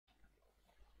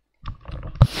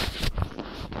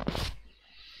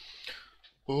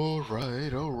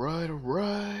Alright, alright,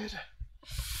 alright.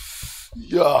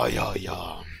 Yeah, yeah,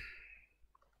 yeah.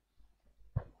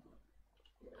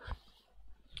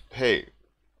 Hey,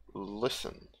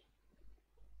 listen.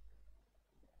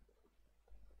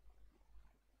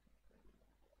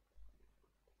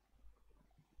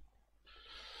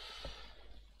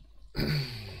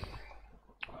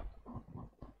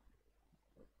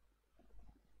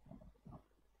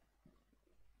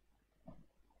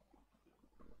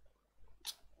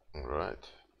 Alright.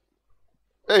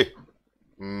 Hey,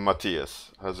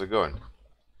 Matthias, how's it going?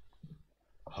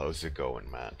 How's it going,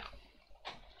 man?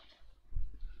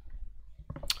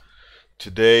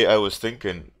 Today I was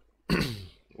thinking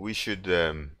we should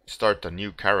start a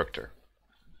new character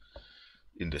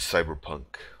in the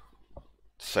cyberpunk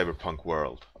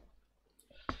world.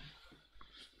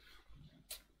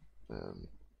 Um,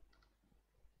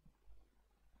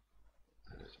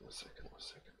 one second.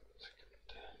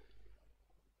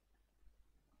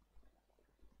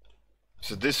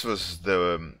 So this was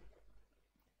the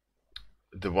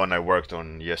one I worked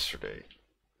on yesterday.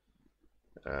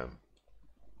 Um,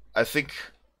 I think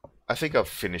I'll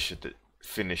finish it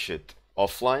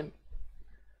offline.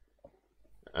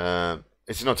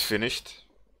 It's not finished.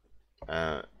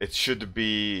 It should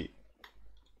be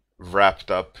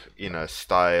wrapped up in a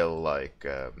style like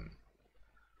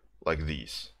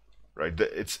these, right?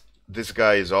 This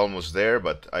guy is almost there,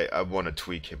 but I want to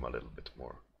tweak him a little bit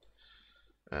more.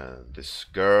 This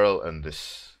girl and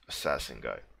this assassin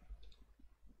guy.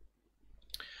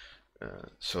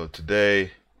 So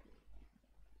today,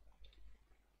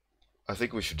 I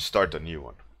think we should start a new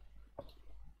one.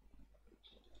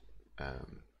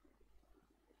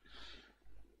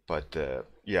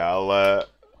 Yeah,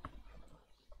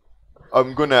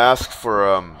 I'm gonna ask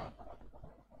for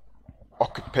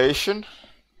occupation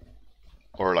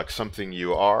or like something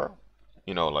you are.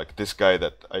 You know, like this guy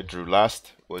that I drew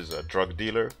last was a drug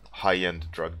dealer,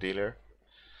 high-end drug dealer.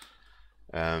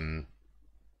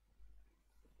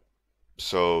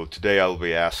 So today I'll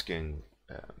be asking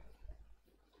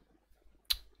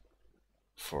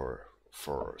for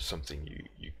something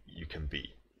you can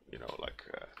be. You know, like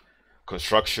a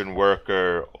construction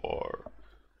worker or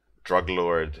drug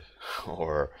lord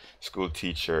or school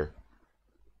teacher.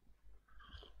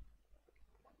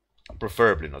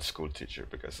 Preferably not school teacher,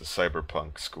 because a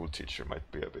cyberpunk school teacher might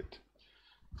be a bit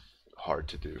hard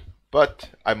to do. But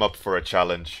I'm up for a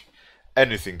challenge.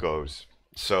 Anything goes.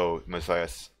 So,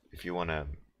 Matthias, if you want to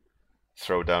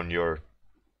throw down your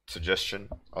suggestion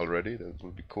already, that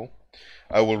would be cool.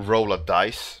 I will roll a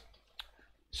dice.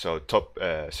 So top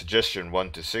suggestion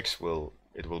 1 to 6 will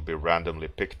be randomly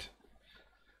picked,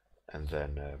 and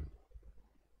then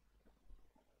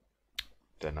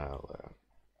I'll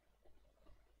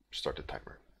start the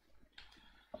timer.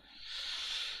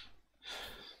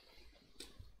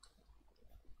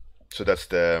 So that's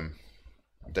the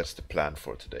plan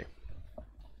for today.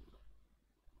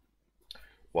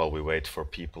 While we wait for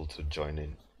people to join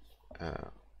in,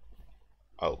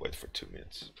 I'll wait for 2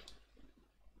 minutes.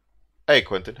 Hey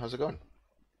Quentin, how's it going?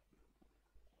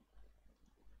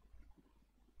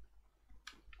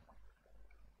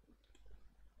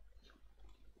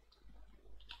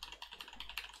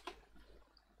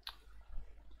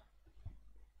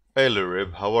 Hey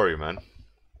Lurib, how are you, man?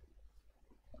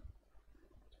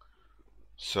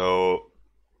 So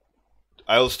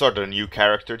I'll start a new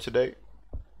character today.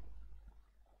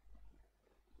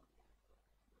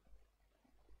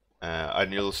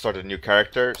 And you'll start a new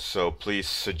character, so please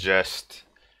suggest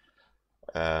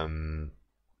a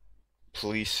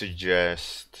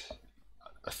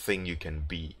thing you can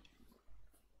be.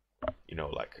 You know,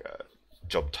 like a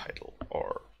job title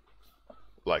or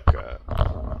like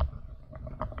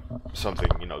something,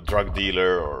 you know, drug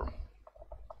dealer, or,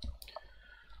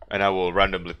 and I will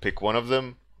randomly pick one of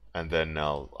them, and then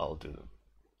I'll do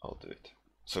it.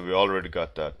 So we already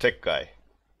got the tech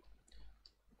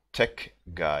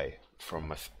guy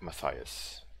from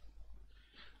Matthias.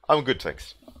 I'm good,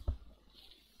 thanks.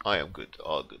 I am good,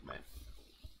 all good, man.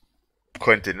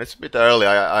 Quentin, it's a bit early.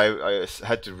 I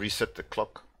had to reset the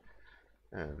clock,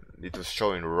 and it was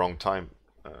showing the wrong time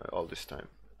all this time.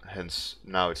 Hence,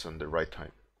 now it's on the right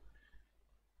time.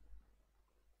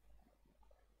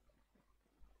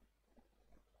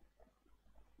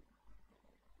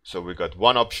 So we got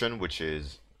one option, which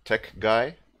is tech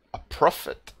guy, a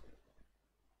prophet,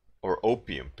 or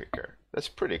opium picker. That's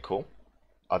pretty cool.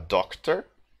 A doctor.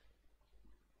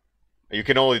 You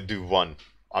can only do one.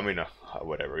 I mean,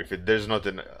 whatever. If there's not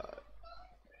an,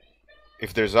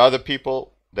 if there's other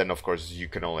people, then of course you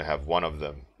can only have one of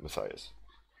them, Matthias.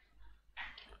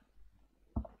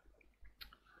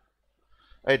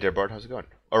 Hey Deerbard, how's it going?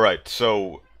 Alright,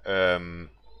 so,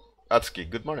 Atsuki,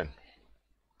 good morning.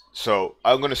 So,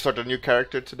 I'm gonna start a new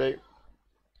character today.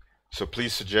 So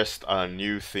please suggest a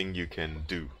new thing you can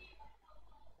do.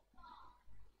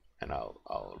 And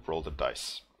I'll roll the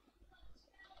dice.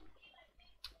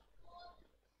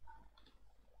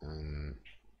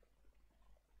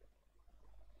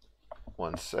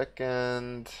 One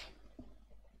second.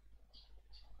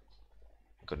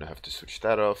 I'm gonna have to switch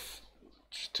that off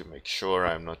just to make sure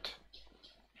I'm not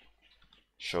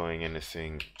showing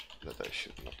anything that I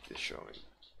should not be showing.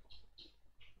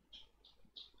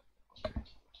 Okay.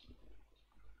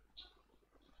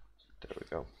 There we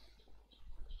go.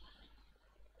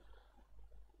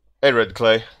 Hey Red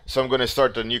Clay, so I'm gonna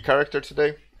start a new character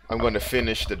today. I'm gonna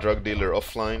finish the drug dealer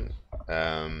offline,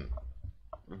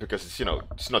 because it's, you know,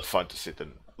 it's not fun to sit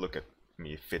and look at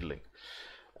me fiddling.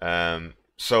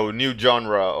 So new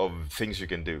genre of things you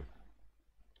can do.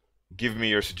 Give me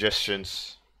your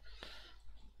suggestions.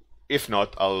 If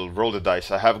not, I'll roll the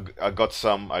dice. I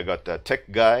got a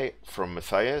tech guy from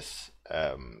Matthias,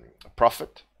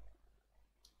 prophet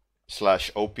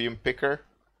 / opium picker.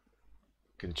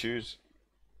 Can choose.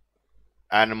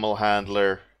 Animal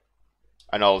handler,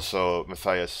 and also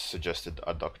Matthias suggested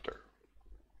a doctor.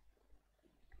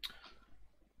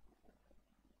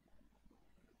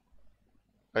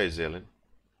 Hey Zelen.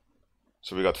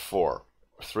 So we got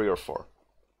 3 or 4.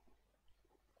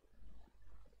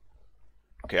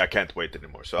 Okay, I can't wait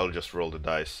anymore, so I'll just roll the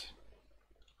dice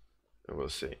and we'll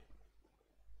see.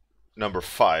 Number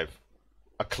 5,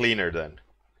 a cleaner then,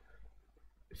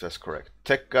 if that's correct.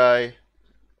 Tech guy,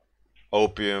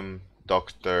 opium,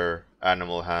 doctor,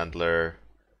 animal handler,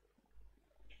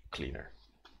 cleaner.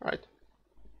 Alright.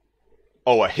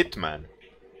 Oh, a hitman.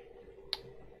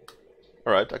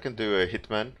 Alright, I can do a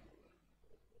hitman.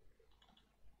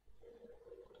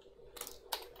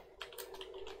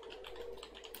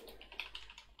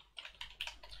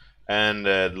 And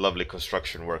lovely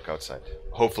construction work outside.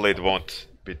 Hopefully it won't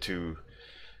be too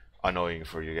annoying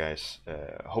for you guys.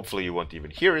 Hopefully you won't even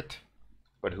hear it,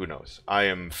 but who knows. I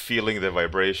am feeling the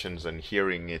vibrations and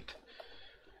hearing it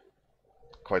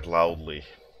quite loudly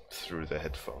through the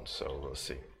headphones, so we'll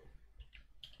see.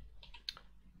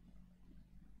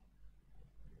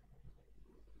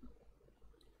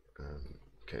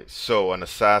 Okay, so an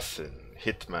assassin,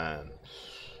 hitman.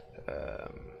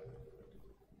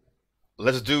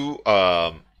 Let's do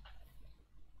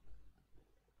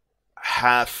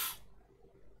half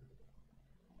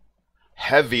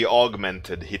heavy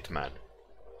augmented hitman.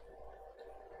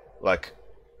 Like,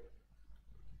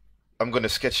 I'm gonna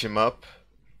sketch him up.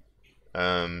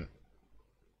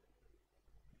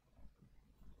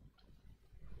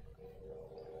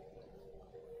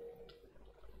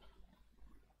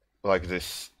 Like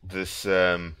this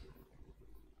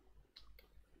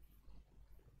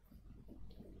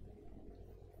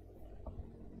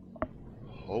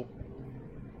oh,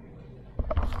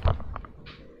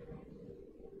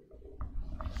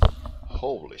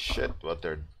 holy shit, what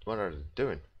are they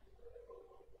doing?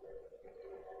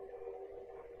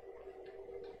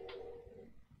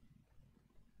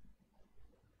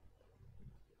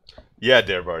 Yeah,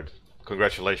 Deerbard,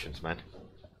 congratulations, man.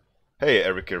 Hey,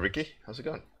 Ricky, how's it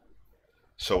going?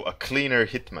 So, a cleaner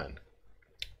hitman.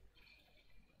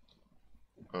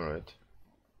 Alright.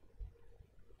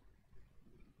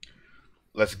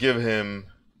 Let's give him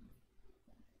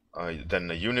then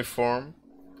a uniform.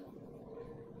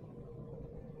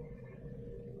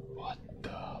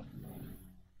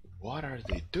 What are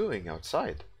they doing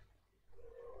outside?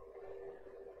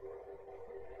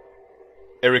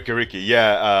 Ricky,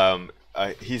 yeah,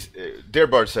 he's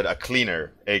Deerbard said a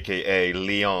cleaner, aka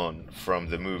Leon from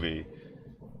the movie.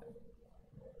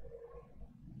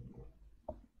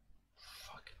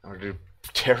 Fuck, are they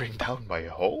tearing down my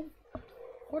home?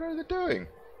 What are they doing?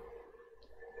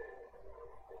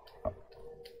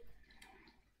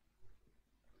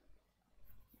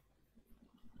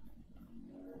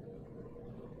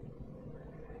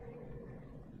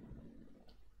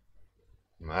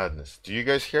 Madness. Do you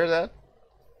guys hear that?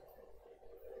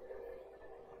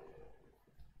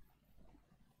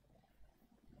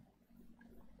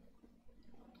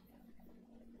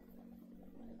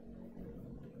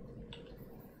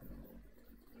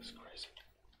 That's crazy.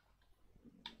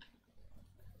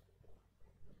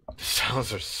 The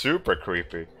sounds are super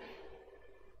creepy.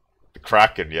 The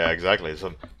Kraken, yeah, exactly.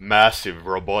 Some massive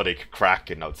robotic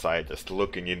Kraken outside just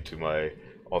looking into my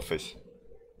office.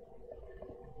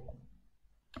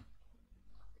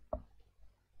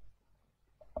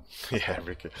 Yeah,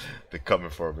 Ricky, they're coming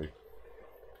for me.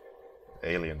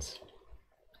 Aliens.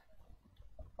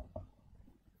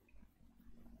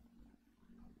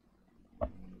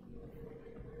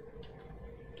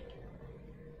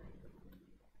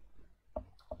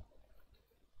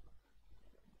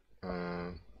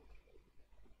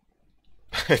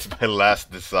 It's my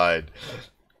last decide.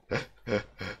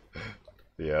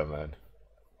 Yeah, man.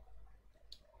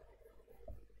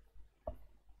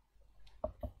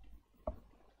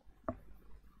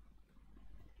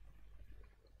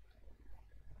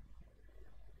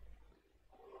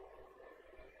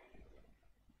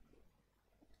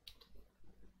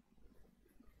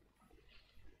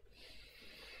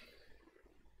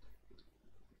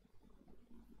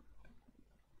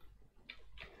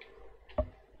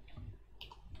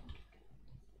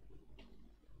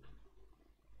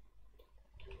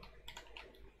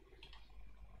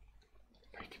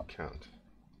 Make it count.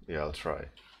 Yeah, I'll try.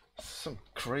 Some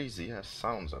crazy ass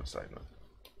sounds outside, man.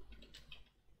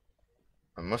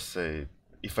 I must say,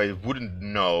 if I wouldn't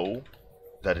know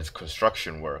that it's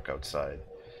construction work outside,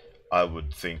 I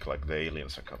would think like the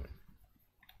aliens are coming.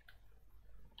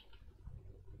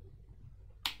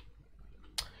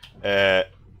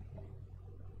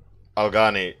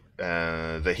 Algani,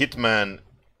 the hitman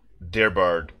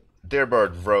Deerbard.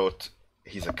 Deerbard wrote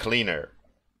he's a cleaner,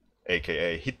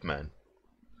 aka hitman.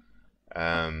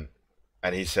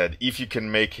 And he said if you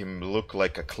can make him look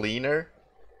like a cleaner,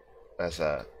 as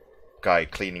a guy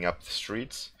cleaning up the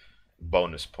streets,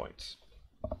 bonus points.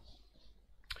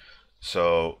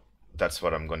 So that's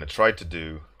what I'm going to try to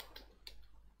do.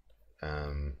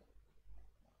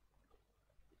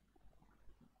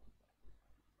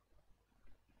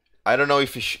 I don't know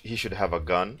if he should have a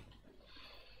gun.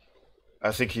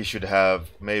 I think he should have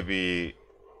maybe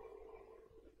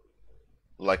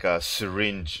like a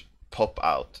syringe pop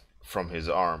out from his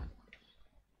arm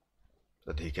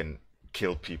that he can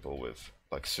kill people with,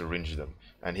 like syringe them,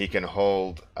 and he can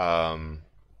hold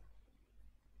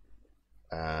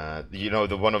you know,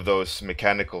 the one of those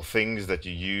mechanical things that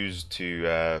you use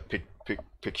to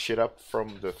pick shit up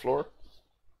from the floor.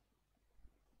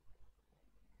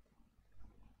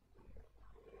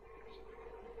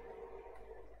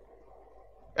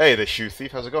 Hey, the shoe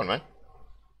thief, how's it going, man?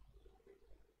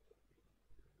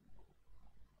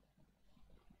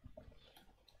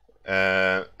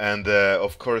 And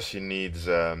of course he needs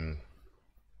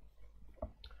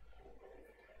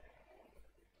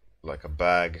like a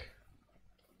bag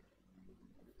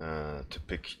to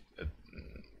pick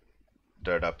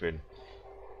dirt up in.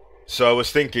 So I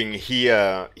was thinking he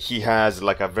has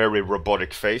like a very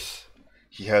robotic face.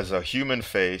 He has a human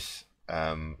face,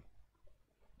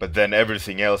 but then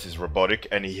everything else is robotic,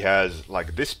 and he has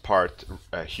like this part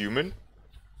human.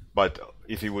 But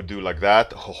if he would do like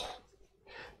that, oh,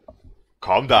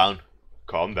 calm down,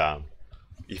 calm down.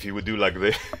 If he would do like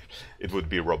this, it would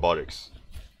be robotics.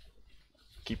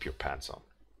 Keep your pants on.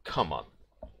 Come on.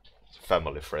 It's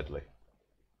family friendly.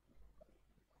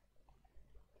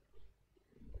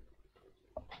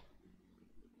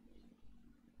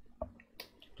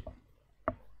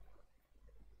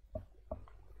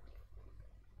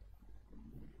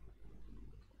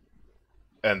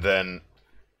 And then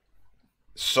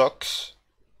socks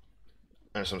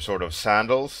and some sort of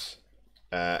sandals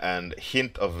and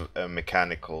hint of a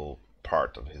mechanical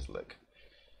part of his leg.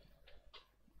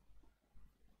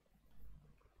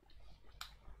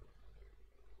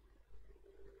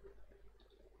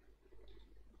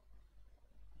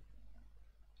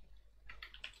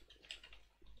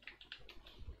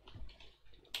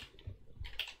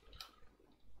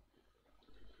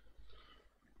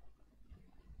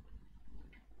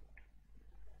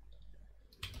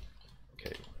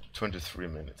 Okay, 23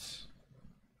 minutes.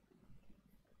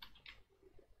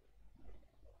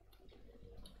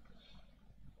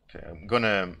 Okay, I'm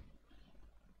gonna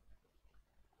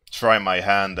try my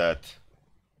hand at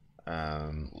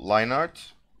line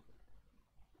art.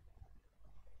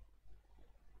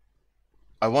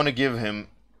 I want to give him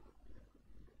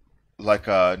like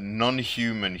a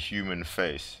non-human human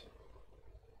face.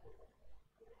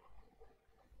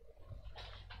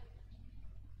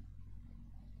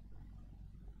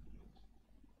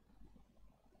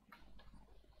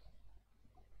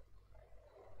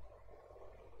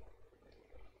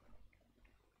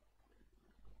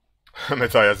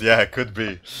 Matthias, yeah, it could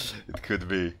be. It could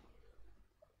be.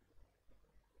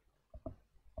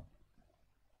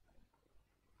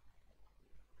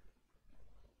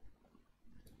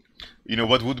 You know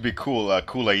what would be cool? A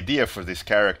cool idea for this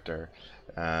character.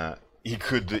 He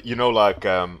could, you know, like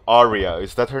Arya.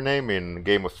 Is that her name in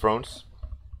Game of Thrones?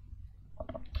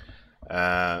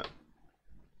 Uh,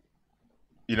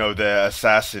 you know, the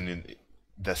assassin.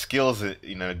 The skills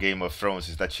in a Game of Thrones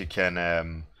is that she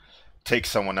can take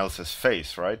someone else's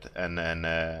face, right, and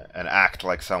act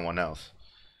like someone else.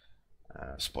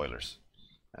 Spoilers.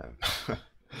 Um,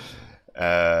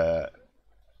 uh,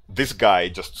 this guy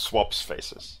just swaps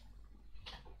faces.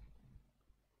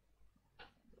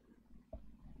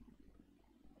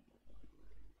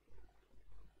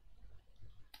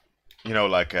 you know,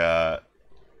 like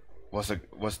what's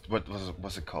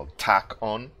it called? Tack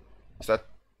on?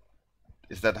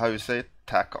 Is that how you say it?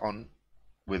 Tack on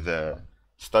with the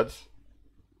studs.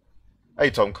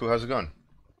 Hey Tomku, how's it going?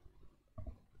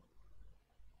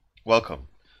 Welcome.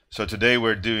 So today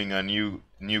we're doing a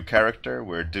new character.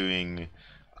 We're doing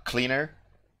a cleaner.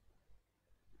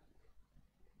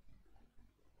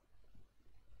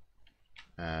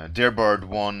 Deerbard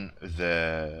won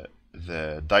the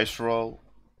dice roll,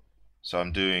 so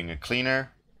I'm doing a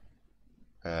cleaner,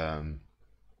 aka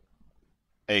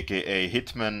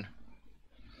hitman,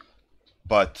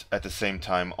 but at the same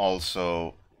time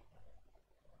also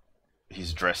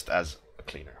he's dressed as a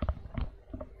cleaner.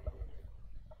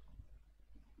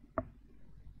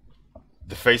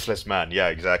 The faceless man, yeah,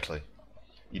 exactly.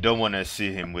 You don't want to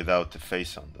see him without the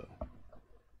face on though.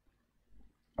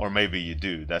 Or maybe you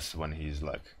do, that's when he's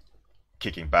like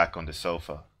kicking back on the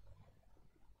sofa.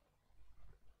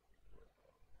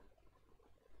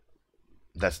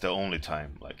 That's the only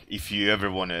time. Like, if you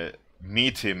ever want to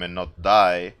meet him and not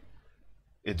die,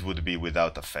 it would be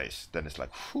without a face. Then it's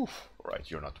like, whew, right,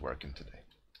 you're not working today.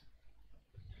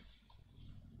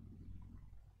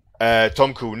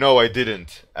 Tomku, no, I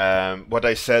didn't. What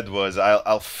I said was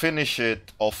I'll finish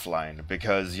it offline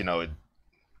because, you know,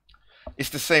 it's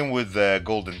the same with the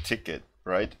golden ticket,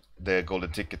 right? The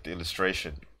golden ticket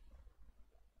illustration.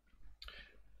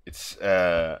 It's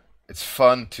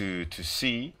fun to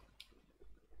see,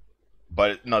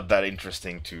 but not that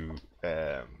interesting to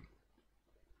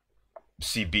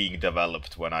see being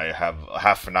developed when I have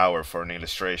half an hour for an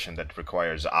illustration that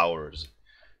requires hours.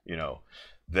 You know,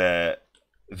 the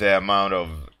amount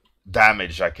of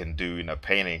damage I can do in a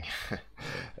painting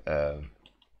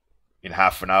in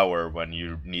half an hour when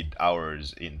you need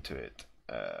hours into it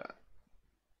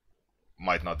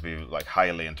might not be like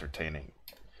highly entertaining.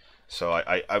 So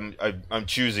I'm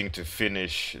choosing to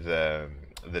finish the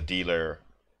dealer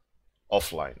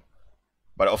offline,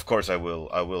 but of course I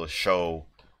will show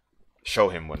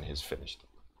him when he's finished.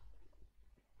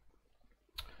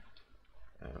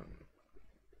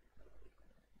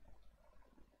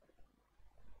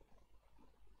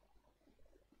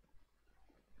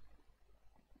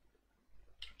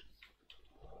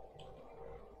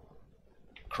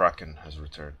 Kraken has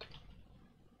returned.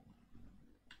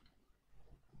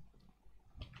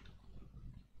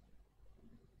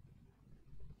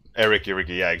 Eric,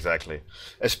 yeah, exactly.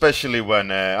 Especially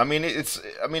when I mean,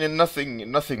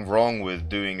 nothing wrong with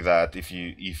doing that if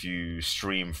you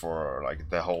stream for like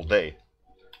the whole day.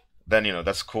 Then you know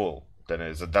that's cool.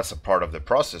 Then that's a part of the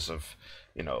process of,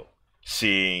 you know,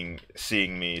 seeing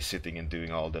me sitting and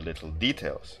doing all the little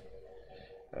details.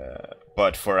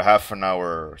 But for a half an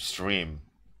hour stream,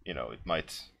 you know, it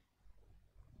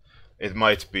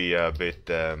might be a bit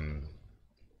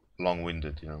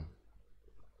long-winded, you know.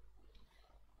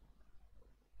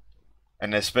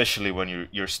 And especially when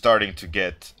you're starting to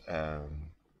get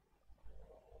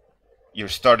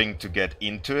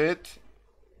into it,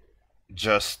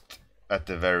 just at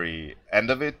the very end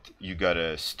of it, you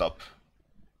gotta stop,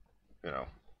 you know.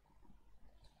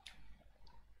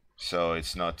 So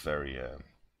it's not very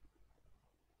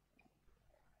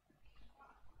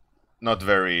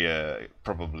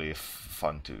probably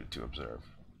fun to observe.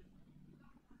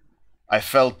 I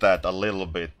felt that a little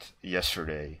bit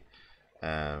yesterday,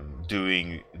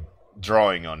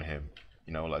 drawing on him,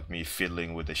 you know, like me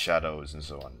fiddling with the shadows and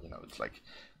so on. You know, it's like,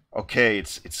 okay,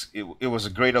 it was a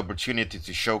great opportunity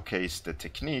to showcase the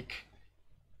technique,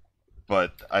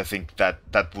 but I think that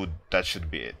should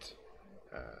be it.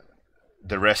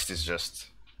 The rest is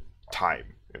just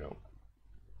time, you know.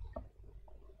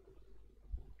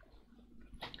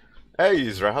 Hey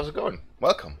Isra, how's it going?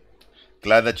 Welcome.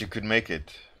 Glad that you could make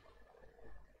it.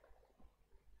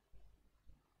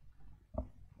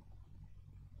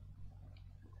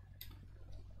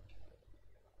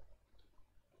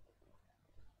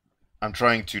 I'm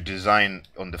trying to design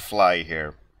on the fly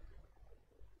here.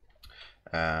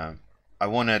 I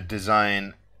want to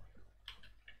design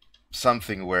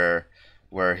something where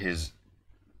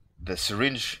the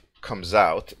syringe comes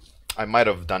out. I might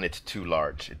have done it too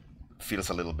large. It feels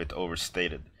a little bit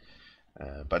overstated,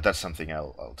 but that's something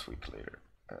I'll tweak later.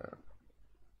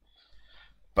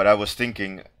 But I was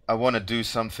thinking I want to do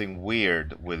something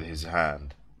weird with his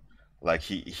hand, like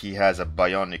he has a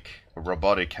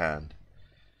robotic hand,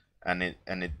 and it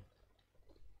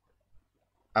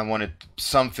I wanted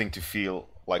something to feel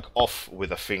like off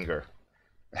with a finger,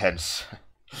 hence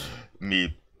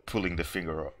me pulling the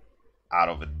finger out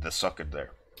of the socket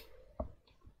there.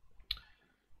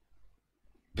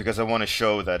 Because I want to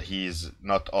show that he's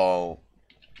not all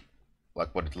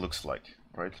like what it looks like,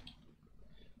 right?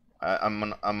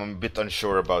 I'm a bit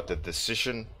unsure about the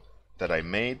decision that I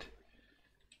made,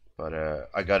 but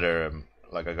I gotta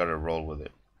I gotta roll with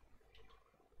it.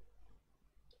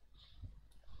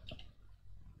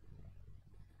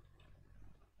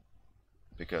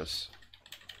 Because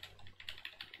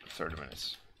 30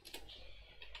 minutes.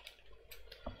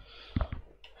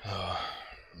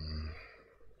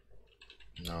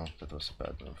 No, that was a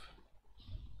bad move.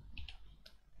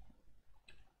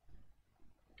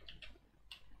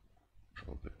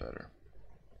 Probably better.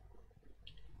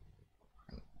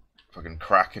 Fucking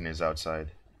Kraken is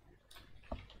outside,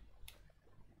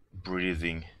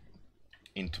 breathing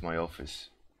into my office.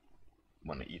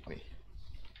 Wanna eat me.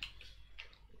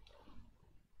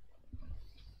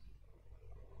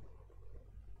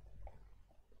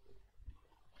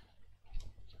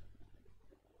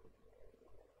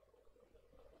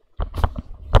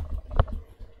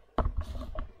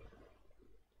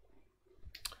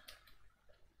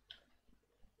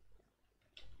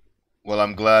 Well,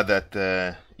 I'm glad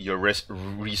that you're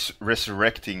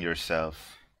resurrecting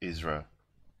yourself, Isra.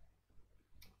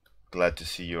 Glad to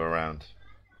see you around.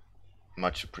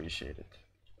 Much appreciated.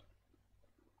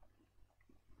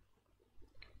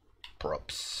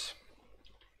 Props.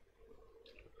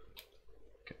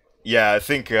 Okay. Yeah, I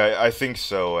think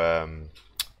so.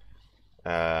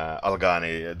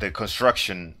 Algani, the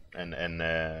construction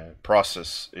and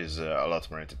process is a lot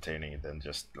more entertaining than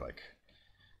just like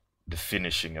the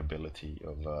finishing ability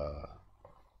of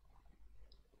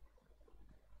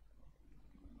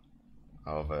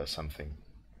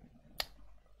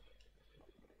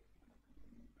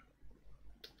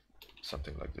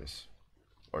something like this,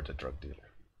 or the drug dealer.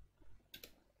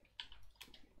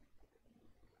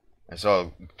 It's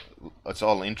all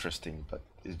interesting, but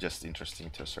it's just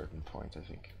interesting to a certain point, I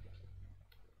think.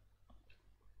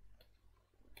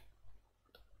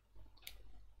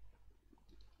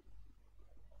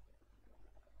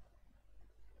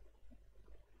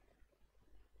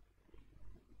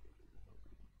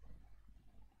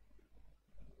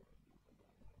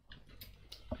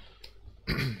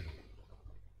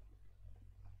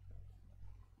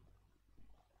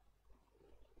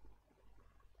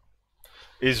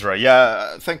 Isra,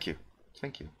 yeah, thank you.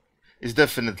 It's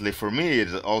definitely, for me,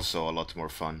 it's also a lot more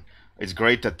fun. It's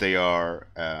great that they are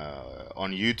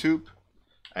on YouTube,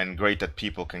 and great that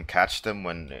people can catch them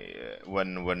when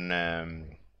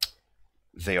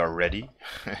they are ready.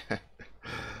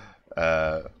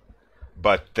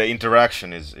 But the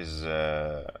interaction is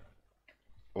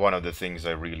one of the things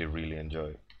I really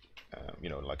enjoy. You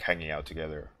know, like hanging out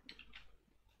together.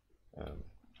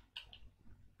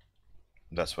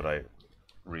 That's what I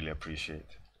really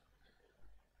appreciate.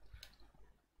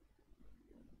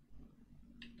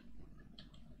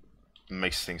 It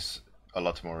makes things a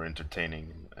lot more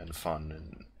entertaining and fun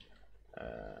and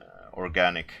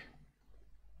organic.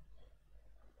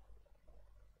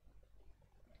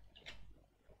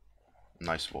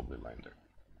 Nice wobbly line there.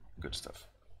 Good stuff.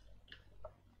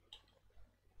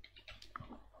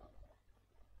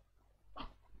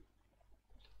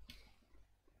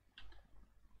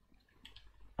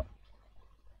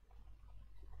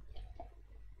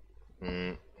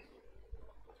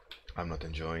 I'm not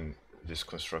enjoying this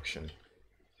construction.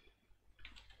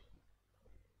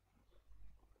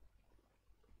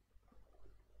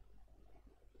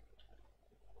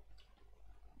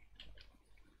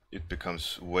 It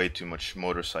becomes way too much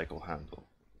motorcycle handle.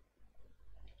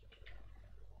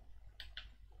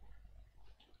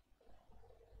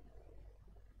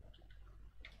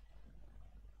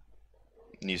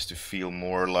 It needs to feel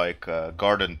more like a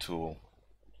garden tool.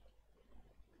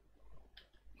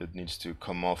 It needs to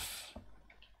come off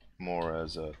more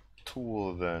as a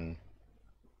tool than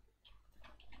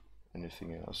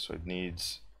anything else. So it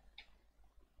needs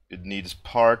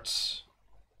parts.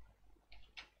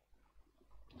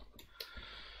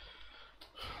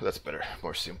 That's better,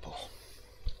 more simple.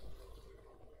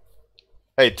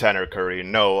 Hey Tanner Curry,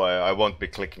 no, I won't be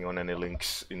clicking on any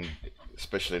links,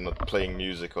 especially not playing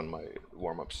music on my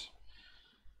warm-ups.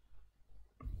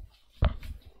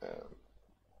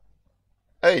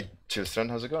 Hey Chilstrand,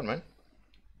 how's it going, man?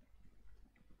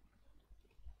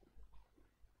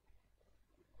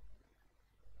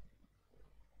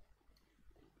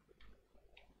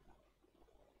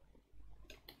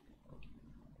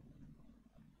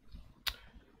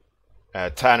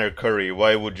 Tanner Curry,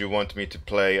 why would you want me to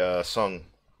play a song?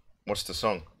 What's the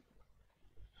song?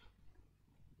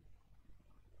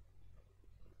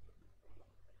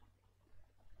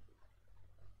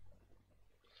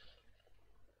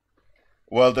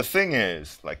 Well, the thing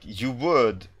is, like, you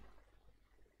would,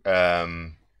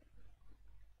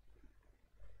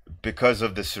 because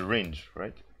of the syringe,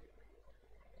 right?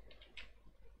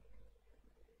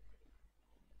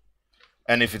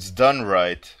 And if it's done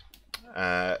right,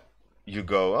 you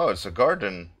go, oh, it's a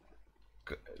garden.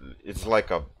 It's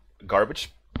like a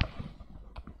garbage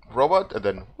robot, and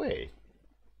then wait.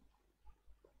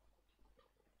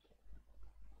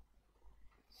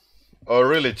 Oh,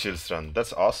 really, Chilstrand?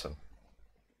 That's awesome.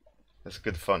 That's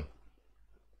good fun.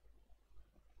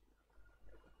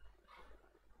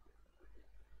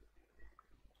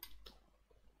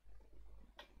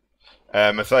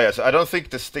 Matthias, I don't think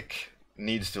the stick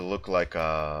needs to look like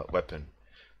a weapon.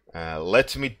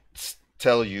 Let me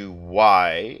tell you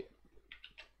why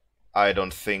I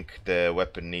don't think the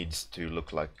weapon needs to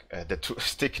look like the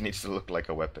stick needs to look like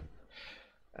a weapon.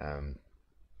 Um,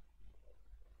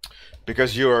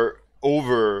 because you're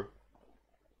over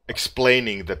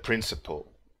explaining the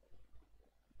principle.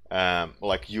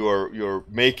 Like you're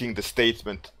making the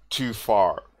statement too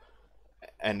far.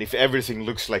 And if everything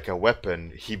looks like a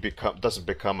weapon, he doesn't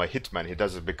become a hitman. He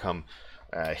doesn't become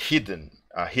a hidden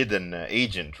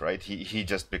agent, right? He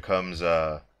just becomes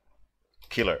a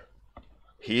killer.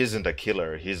 He isn't a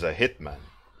killer. He's a hitman.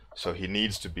 So he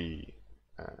needs to be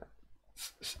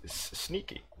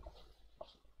sneaky.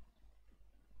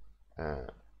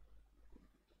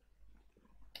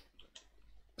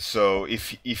 So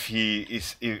if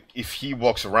he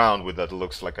walks around with that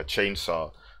looks like a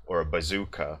chainsaw or a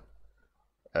bazooka,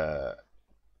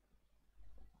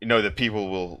 you know, the people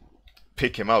will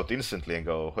pick him out instantly and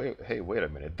go, hey, wait a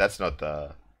minute, that's not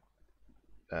the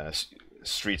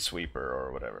street sweeper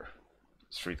or whatever,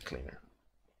 street cleaner.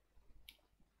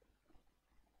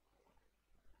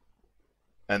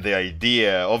 And the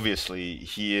idea, obviously,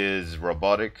 he is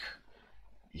robotic.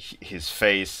 His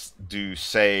face do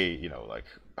say, you know, like,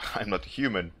 I'm not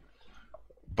human,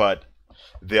 but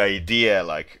the idea,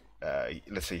 like,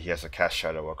 let's say he has a cast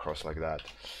shadow across like that.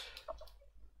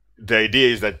 The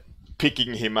idea is that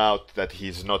picking him out that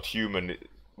he's not human,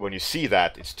 when you see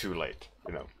that, it's too late,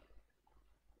 you know.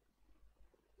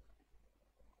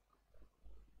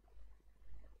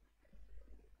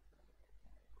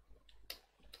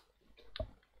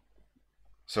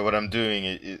 So what I'm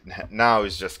doing now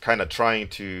is just kind of trying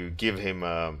to give him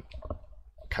a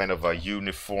kind of a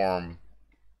uniform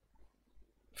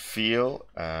feel.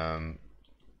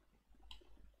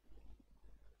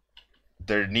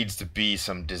 There needs to be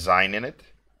some design in it,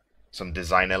 some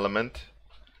design element,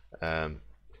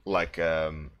 like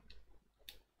you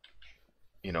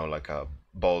know, like a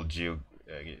bold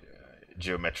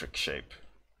geometric shape.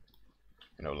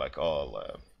 You know, like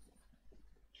all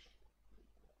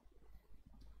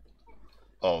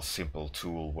simple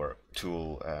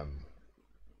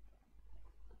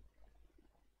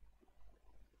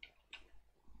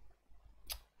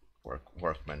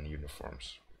workman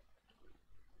uniforms.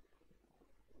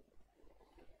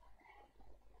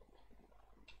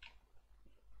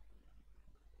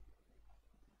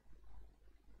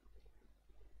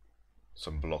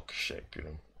 Some block shape, you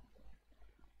know.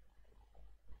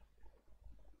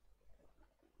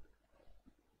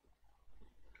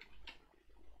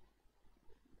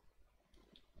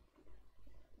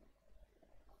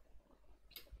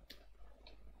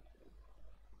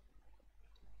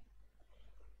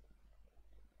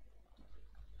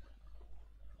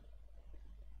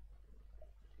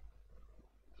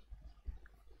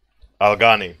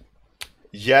 Algani.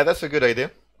 Yeah, that's a good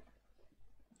idea.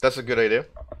 That's a good idea.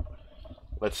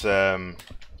 Let's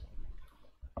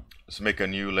make a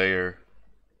new layer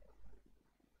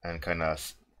and kind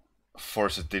of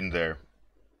force it in there.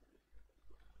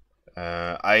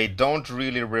 I don't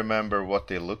really remember what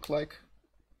they look like,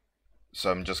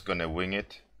 so I'm just gonna wing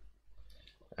it,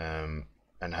 and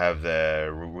have the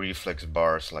reflex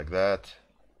bars like that.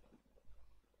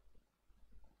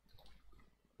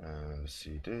 Let's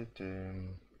see,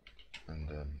 and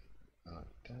then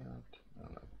like that,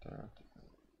 like that.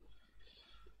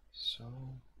 So,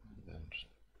 then,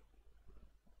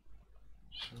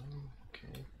 so,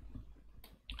 okay.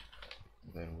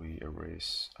 Then we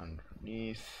erase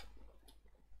underneath.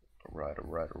 Alright.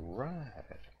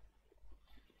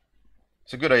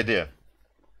 It's a good idea,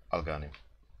 Algani.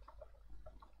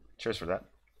 Cheers for that.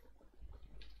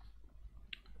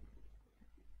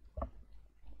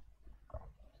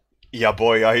 Yeah,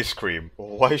 boy, ice cream.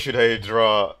 Why should I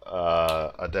draw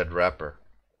a dead rapper?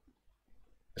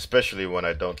 Especially when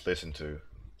I don't listen to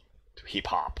hip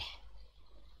hop.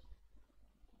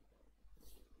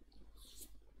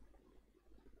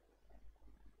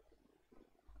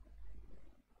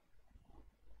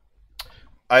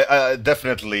 I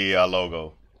definitely a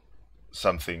logo,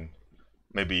 something,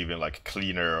 maybe even like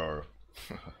cleaner or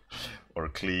or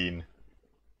clean.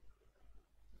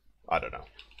 I don't know,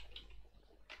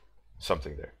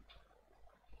 something there.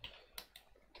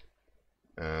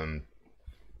 Um,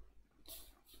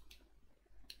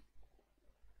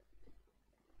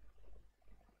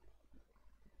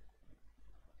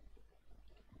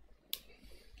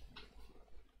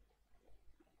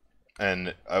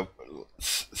 and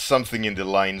something in the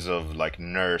lines of like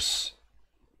nurse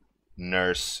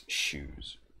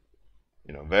shoes,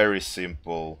 you know, very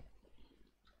simple,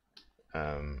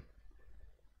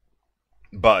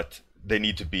 but they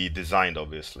need to be designed,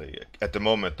 obviously. At the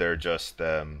moment they're just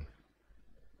you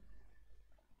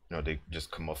know, they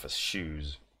just come off as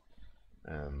shoes.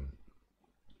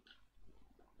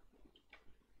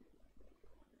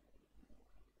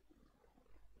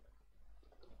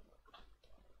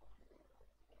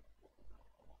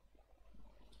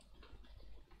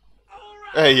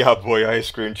 Hey, yeah, boy, ice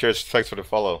cream. Cheers. Thanks for the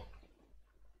follow.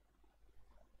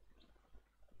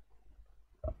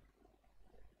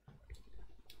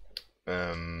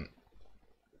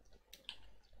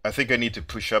 I think I need to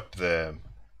push up the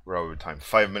row time.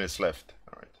 5 minutes left.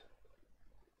 All right.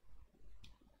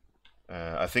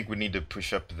 I think we need to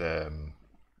push up the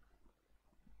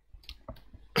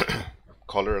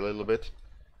color a little bit.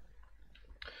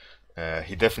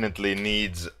 He definitely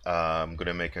needs. I'm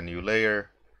gonna make a new layer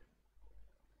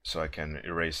so I can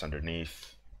erase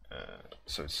underneath,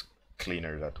 so it's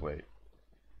cleaner that way.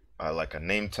 I like a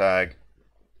name tag.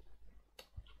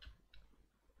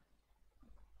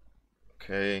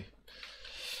 Okay,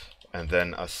 and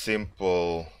then a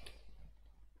simple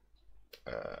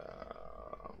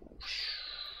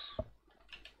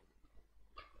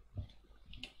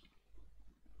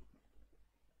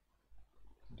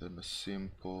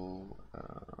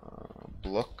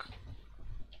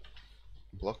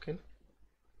blocking.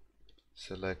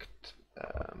 Select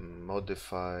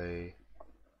modify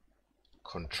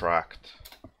contract.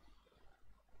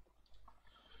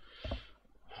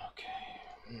 Okay.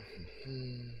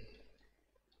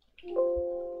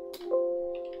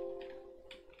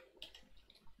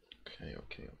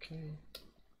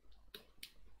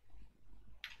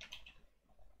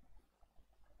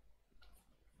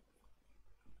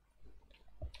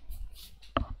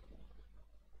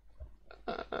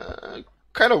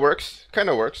 Kind of works.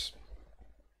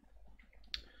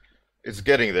 It's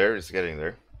getting there.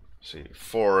 See,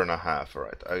 4.5. All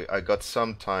right. I got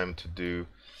some time to do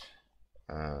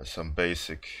some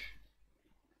basic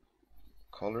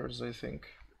colors, I think,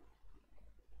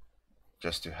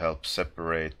 just to help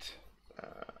separate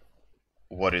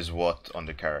what is what on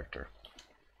the character.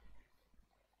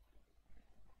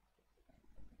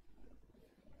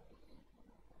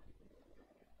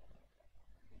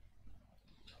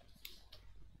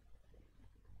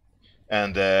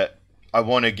 And I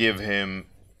want to give him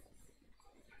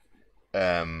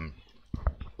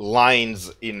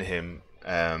lines in him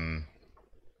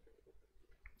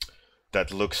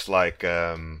that looks like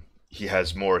he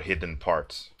has more hidden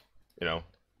parts, you know.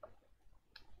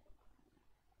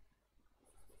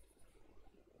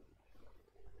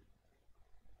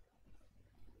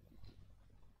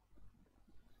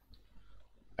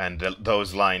 And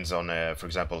those lines on, for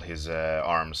example, his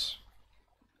arms.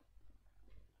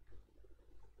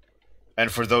 And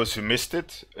for those who missed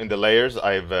it in the layers,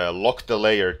 I've locked the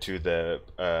layer to the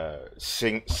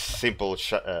simple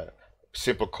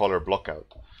color blockout,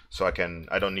 so I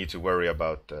don't need to worry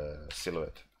about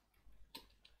silhouette.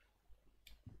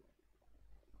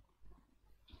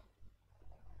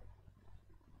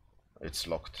 It's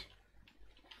locked.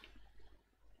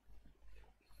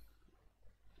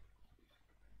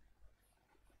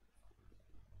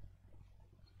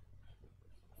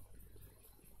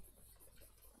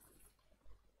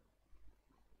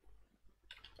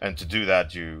 And to do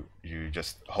that, you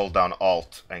just hold down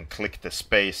Alt and click the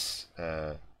space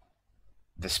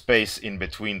in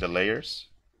between the layers,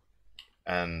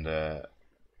 and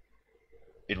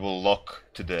it will lock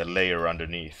to the layer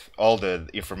underneath. All the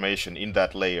information in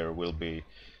that layer will be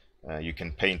you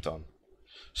can paint on.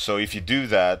 So if you do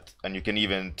that, and you can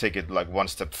even take it like one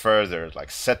step further, like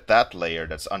set that layer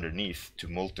that's underneath to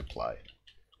multiply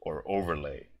or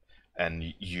overlay,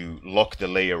 and you lock the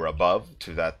layer above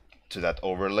to that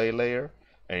overlay layer,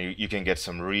 and you can get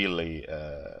some really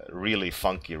really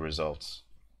funky results.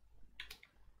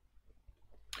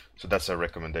 So that's a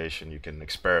recommendation you can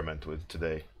experiment with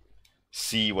today.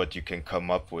 See what you can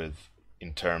come up with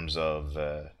in terms of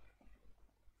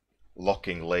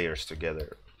locking layers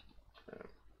together.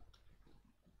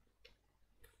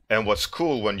 And what's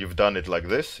cool, when you've done it like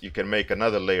this, you can make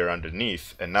another layer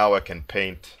underneath, and now I can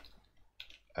paint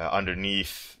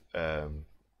underneath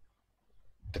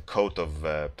the coat of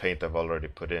paint I've already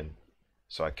put in,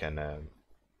 so I can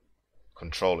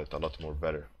control it a lot more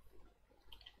better.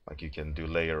 Like you can do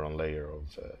layer on layer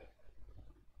of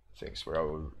things.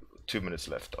 We're 2 minutes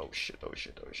left. Oh shit, oh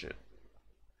shit, oh shit.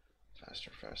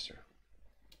 Faster, faster.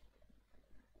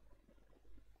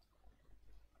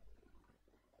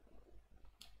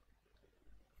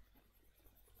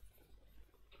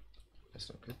 That's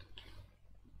not good.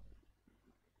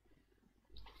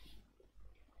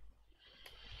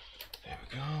 There we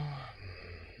go.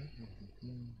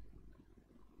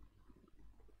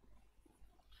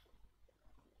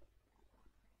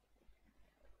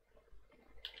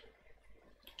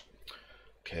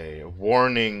 Okay,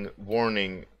 warning,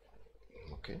 warning.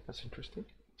 Okay, that's interesting.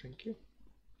 Thank you.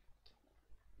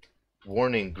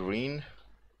 Warning green.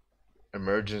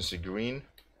 Emergency green.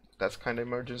 That's kind of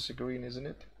emergency green, isn't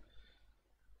it?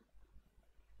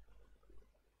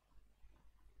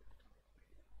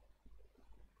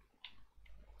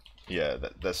 Yeah,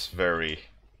 that's very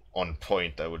on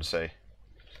point, I would say.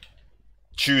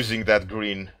 Choosing that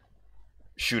green,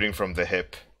 shooting from the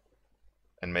hip,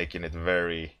 and making it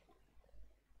very,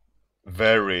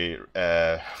 very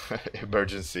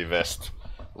emergency vest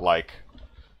like.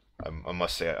 I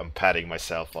must say I'm patting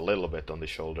myself a little bit on the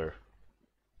shoulder.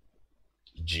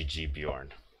 GG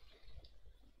Bjorn.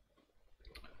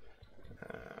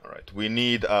 Alright, we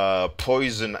need a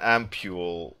poison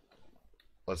ampule.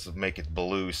 Let's make it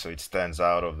blue so it stands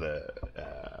out of the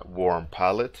warm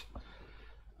palette.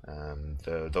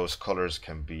 Those colors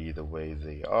can be the way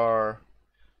they are.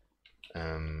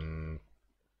 The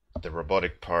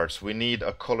robotic parts. We need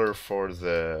a color for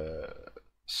the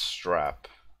strap,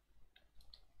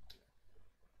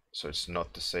 so it's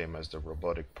not the same as the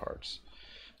robotic parts.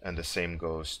 And the same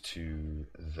goes to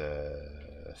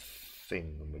the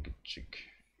thing.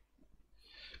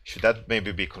 Should that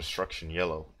maybe be construction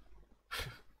yellow?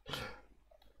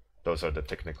 Those are the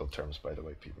technical terms, by the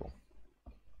way, people.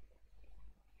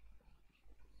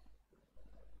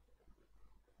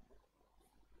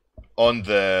 On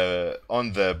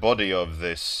the body of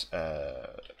this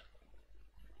the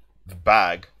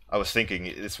bag, I was thinking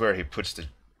it's where he puts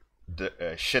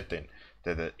the shit in.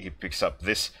 That he picks up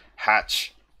this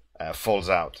hatch, falls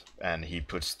out, and he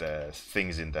puts the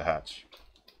things in the hatch.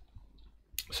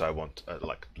 So I want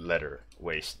like leather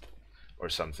waist or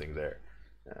something there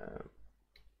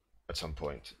at some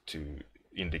point to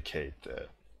indicate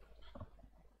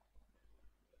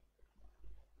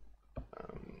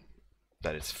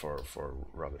that it's for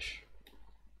rubbish.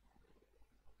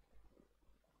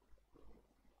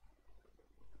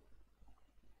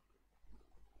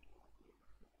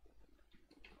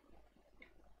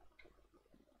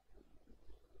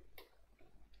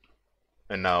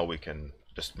 And now we can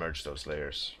just merge those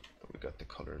layers. We got the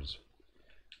colors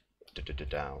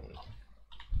down.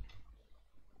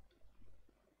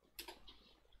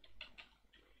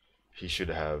 He should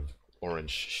have orange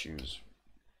shoes,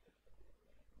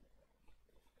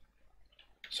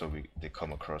 so they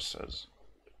come across as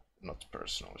not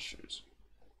personal shoes.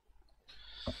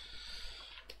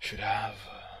 Should have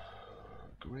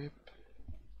grip.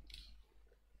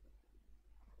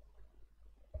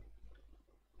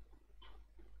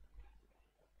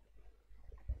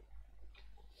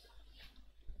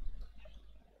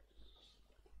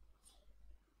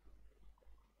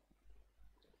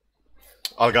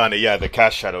 Algani, yeah, the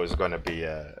cast shadow is gonna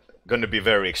be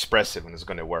very expressive and it's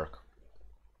gonna work.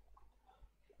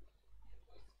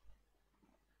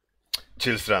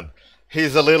 Chillstrand,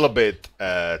 he's a little bit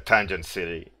tangent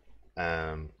city,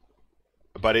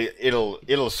 but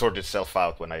it'll sort itself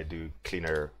out when I do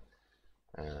cleaner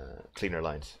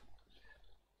lines.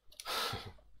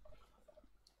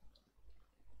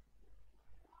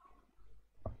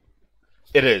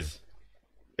 It is.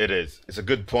 It's a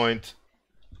good point.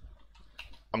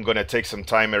 I'm gonna take some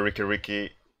time,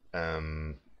 Ricky,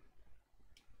 to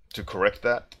correct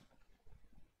that.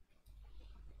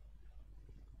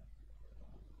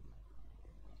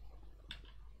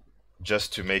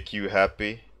 Just to make you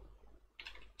happy,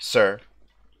 sir.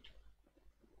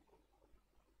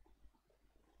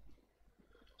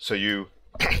 So you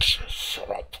shut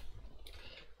up.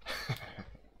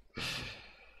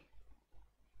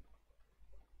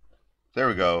 There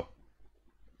we go.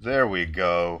 There we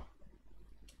go.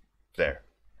 There.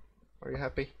 Are you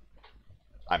happy?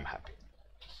 I'm happy.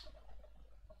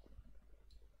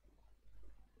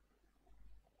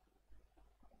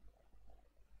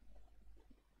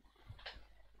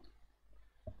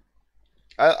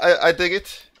 I dig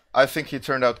it. I think he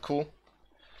turned out cool.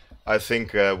 I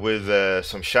think with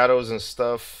some shadows and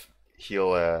stuff,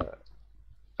 he'll.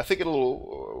 I think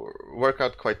it'll work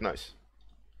out quite nice.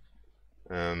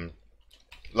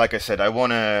 Like I said, I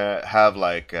want to have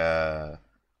like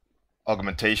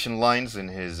augmentation lines in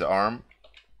his arm.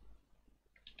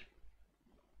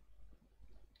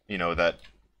 you know that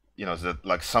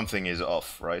like something is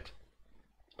off, right?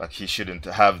 Like he shouldn't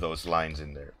have those lines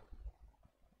in there.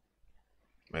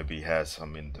 Maybe he has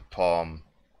some in the palm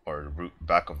or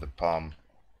back of the palm,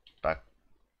 back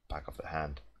of the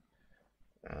hand.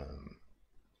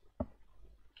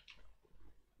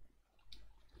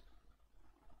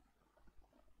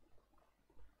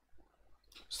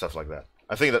 Stuff like that.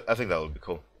 I think that would be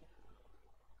cool.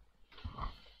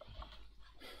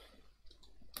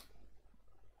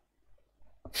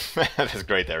 That's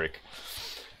great, Eric.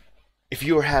 If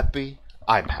you're happy,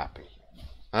 I'm happy.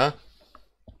 Huh?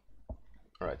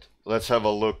 All right. Let's have a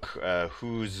look.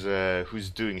 Who's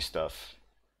doing stuff?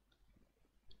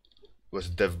 What's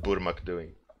Dev Burmak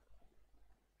doing?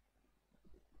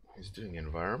 He's doing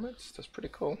environments. That's pretty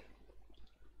cool.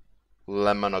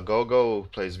 Lemanagogo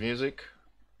plays music.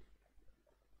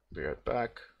 Be right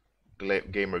back.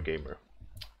 Gamer.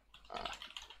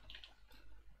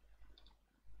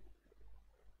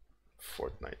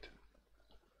 Fortnite.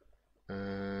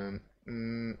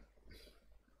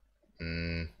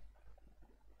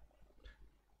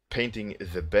 Painting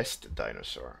the best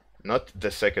dinosaur. Not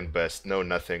the second best. No,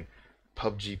 nothing.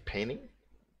 PUBG painting?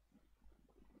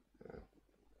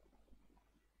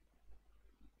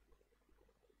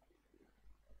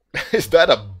 Is that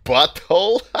a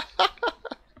butthole?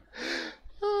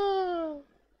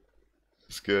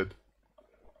 It's good.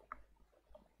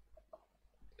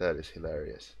 That is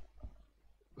hilarious.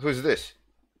 Who's this?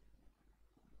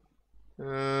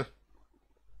 That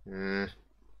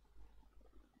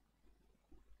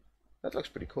looks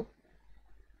pretty cool.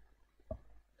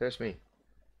 There's me.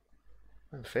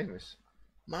 I'm famous.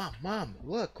 Mom,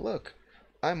 look.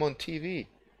 I'm on TV.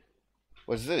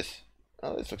 What's this?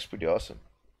 Oh, this looks pretty awesome.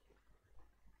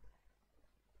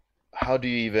 How do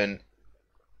you even...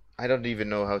 I don't even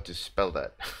know how to spell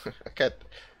that.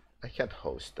 I can't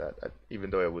host that, even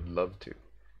though I would love to.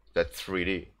 That's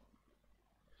 3D.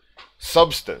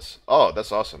 Substance. Oh,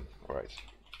 that's awesome. All right.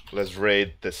 Let's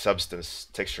raid the Substance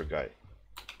texture guy.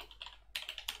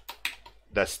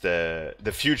 That's the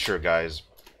future, guys.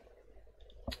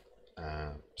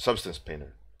 Substance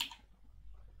painter.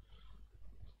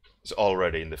 It's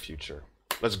already in the future.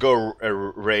 Let's go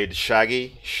raid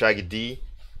Shaggy D.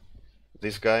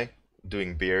 This guy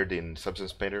doing beard in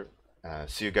Substance Painter.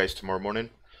 See you guys tomorrow morning.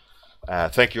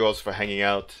 Thank you all for hanging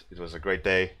out. It was a great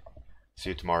day. See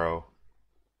you tomorrow.